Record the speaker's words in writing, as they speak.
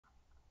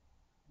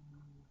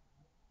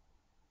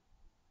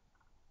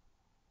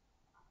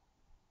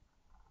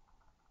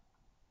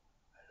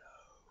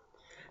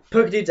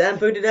PokeDudes and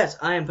PokeDudettes,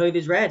 I am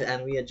PokeDudes Red,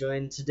 and we are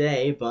joined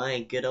today by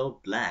good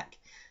old Black,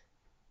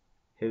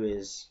 who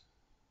is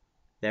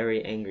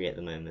very angry at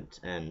the moment.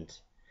 And,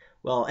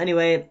 well,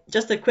 anyway,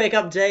 just a quick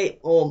update,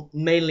 or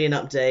mainly an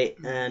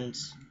update, and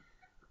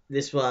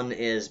this one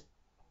is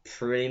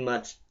pretty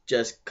much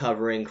just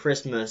covering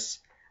Christmas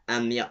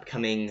and the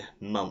upcoming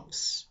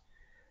months.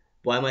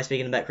 Why am I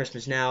speaking about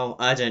Christmas now?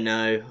 I don't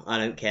know. I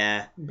don't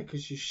care.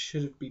 Because you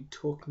should be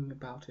talking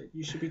about it.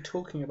 You should be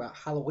talking about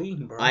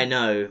Halloween, bro. I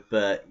know,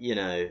 but, you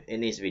know, it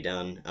needs to be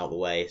done out the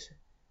way.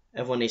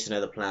 Everyone needs to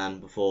know the plan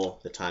before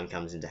the time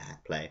comes into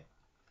play.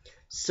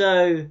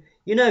 So,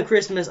 you know,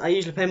 Christmas, I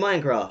usually play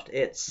Minecraft.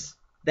 It's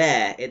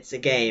there. It's a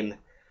game.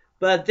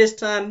 But this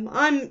time,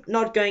 I'm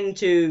not going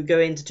to go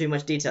into too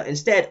much detail.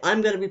 Instead,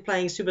 I'm going to be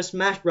playing Super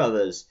Smash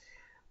Brothers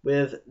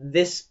with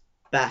this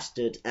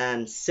bastard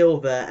and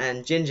Silver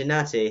and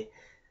Ginginati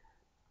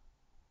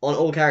on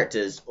all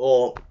characters,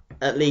 or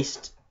at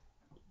least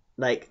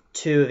like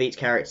 2 of each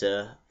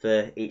character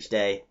for each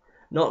day.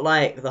 Not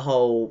like the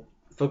whole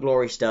for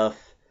glory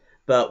stuff,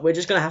 but we're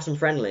just gonna have some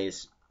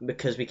friendlies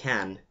because we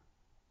can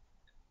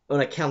on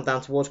a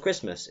countdown towards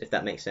Christmas, if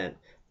that makes sense.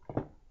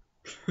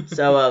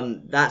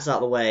 So that's out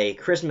of the way.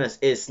 Christmas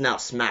is now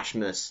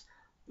Smashmas,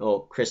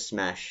 or Chris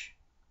Smash,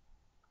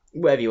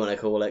 whatever you want to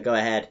call it. Go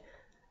ahead.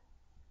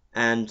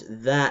 And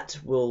that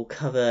will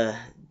cover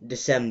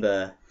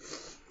December,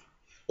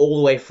 all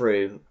the way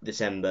through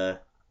December,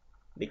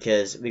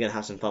 because we're going to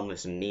have some fun with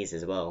some Miis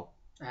as well.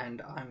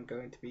 And I'm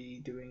going to be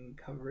doing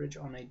coverage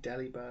on a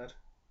Delibird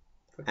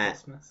for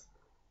Christmas.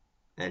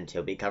 And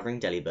he'll be covering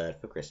Delibird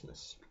for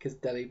Christmas. Because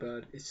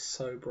Delibird is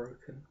so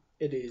broken.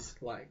 It is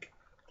like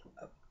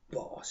a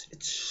boss.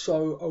 It's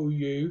so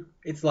OU.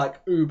 It's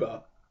like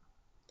Uber.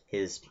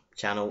 His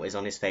channel is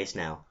on his face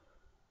now.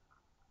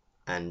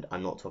 And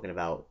I'm not talking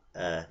about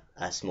a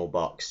small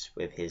box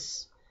with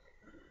his...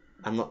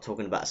 I'm not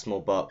talking about a small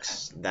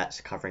box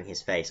that's covering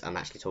his face. I'm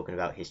actually talking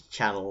about his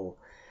channel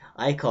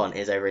icon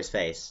is over his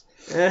face.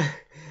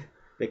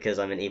 Because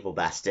I'm an evil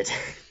bastard.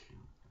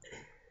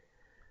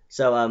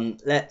 So,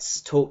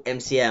 let's talk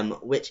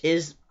MCM, which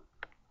is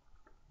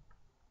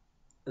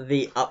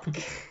the up...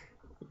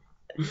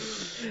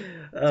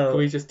 Can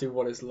we just do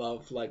What Is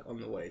Love, like, on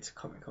the way to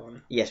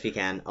Comic-Con? Yes, we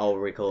can. I'll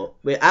record...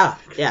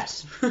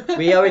 yes.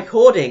 We are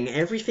recording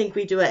everything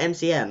we do at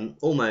MCM,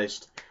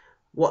 almost.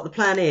 What the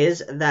plan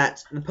is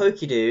that the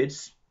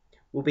PokeDudes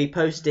will be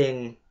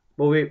posting...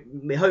 Well,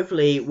 we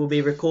hopefully will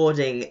be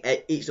recording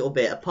each little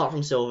bit, apart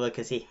from Silver,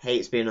 because he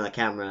hates being on the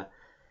camera.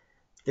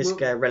 This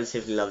guy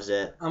relatively loves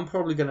it. I'm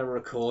probably going to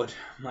record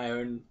my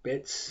own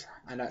bits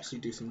and actually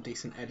do some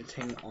decent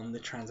editing on the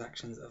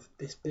transactions of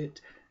this bit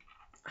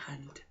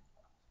and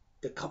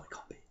the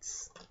Comic-Con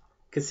bits.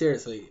 Because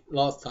seriously,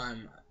 last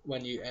time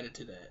when you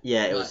edited it...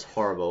 Yeah, it was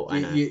horrible, I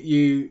know.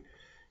 You'd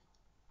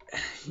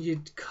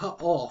cut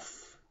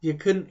off. You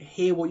couldn't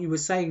hear what you were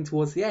saying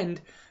towards the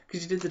end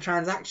because you did the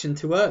transaction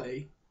too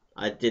early.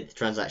 I did the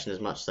transaction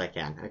as much as I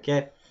can,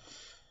 okay?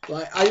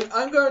 Like,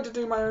 I'm going to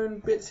do my own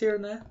bits here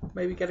and there.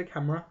 Maybe get a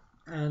camera.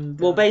 And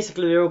well,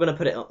 basically, we're all going to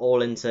put it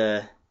all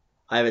into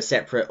either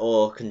separate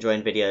or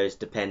conjoined videos,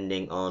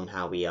 depending on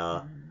how we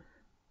are.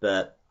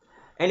 But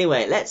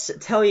anyway, let's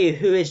tell you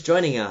who is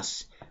joining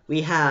us.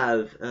 We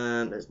have,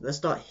 let's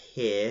start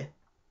here.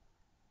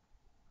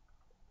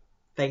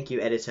 Thank you,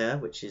 editor,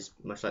 which is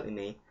most likely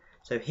me.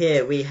 So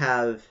here we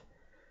have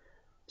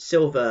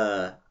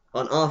Silver.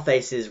 On our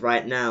faces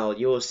right now,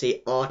 you'll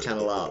see our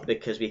channel art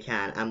because we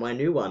can, and my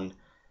new one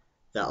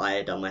that I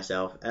had done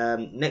myself.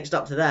 Next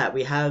up to that,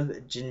 we have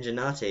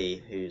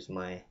Ginginati, who's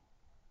my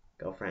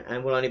girlfriend,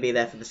 and we'll only be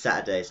there for the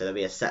Saturday, so there'll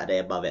be a Saturday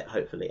above it,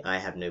 hopefully. I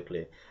have no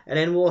clue. And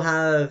then we'll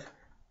have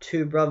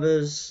 2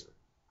 brothers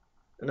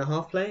and a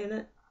half playing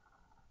it.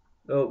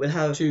 Oh, we'll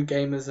have 2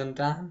 gamers and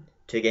Dan.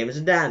 2 gamers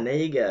and Dan, there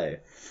you go.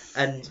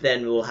 And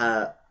then we'll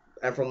have,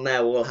 and from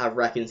there we'll have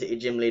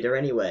RaccoonCityGymLeader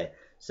anyway.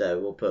 So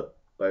we'll put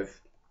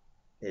both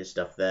his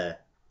stuff there.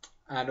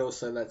 And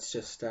also let's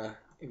just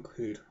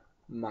include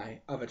my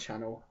other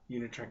channel,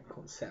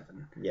 Unidragon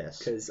 7. Yes.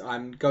 Because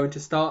I'm going to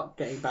start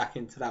getting back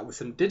into that with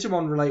some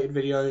Digimon related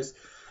videos.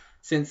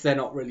 Since they're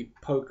not really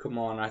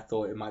Pokemon, I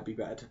thought it might be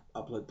better to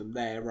upload them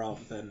there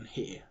rather than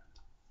here.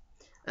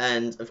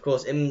 And of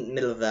course, in the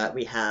middle of that,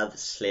 we have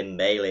Slim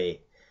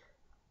Bailey.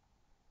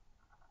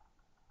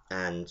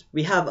 And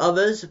we have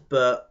others,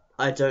 but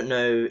I don't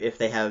know if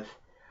they have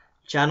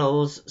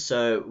channels,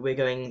 so we're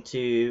going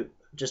to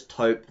just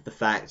hope the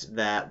fact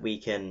that we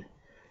can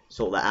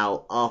sort that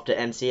out after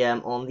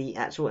MCM on the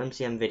actual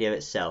MCM video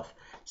itself.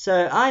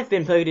 So I've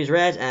been PokeDudes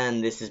Red,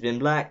 and this has been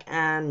Black,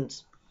 and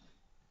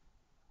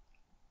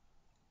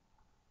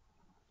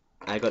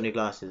I got new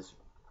glasses.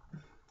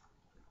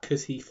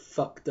 Because he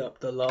fucked up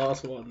the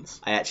last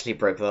ones. I actually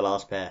broke the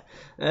last pair.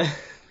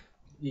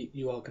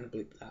 You are going to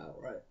bleep that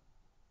out, right?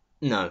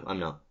 No, I'm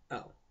not.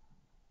 Oh.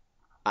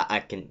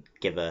 I can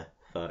give a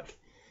fuck.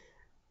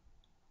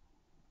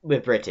 We're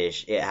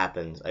British, it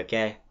happens,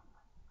 okay?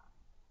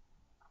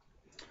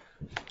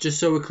 Just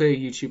so we're clear,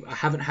 YouTube, I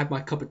haven't had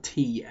my cup of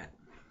tea yet.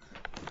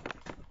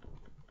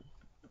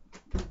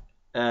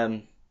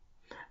 And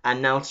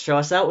now to show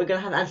us out, we're going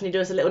to have Anthony do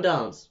us a little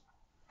dance.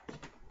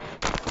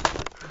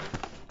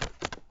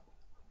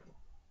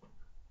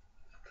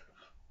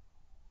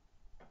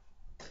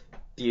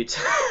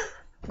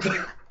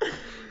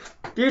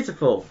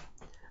 Beautiful.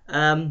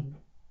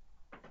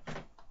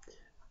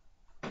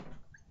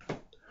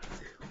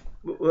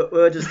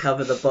 We'll just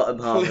cover the bottom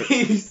half.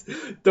 Please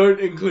don't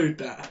include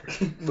that.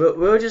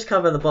 We'll just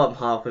cover the bottom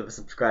half with a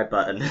subscribe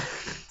button.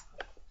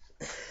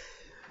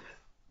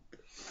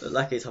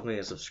 Like it's having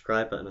a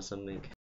subscribe button or something.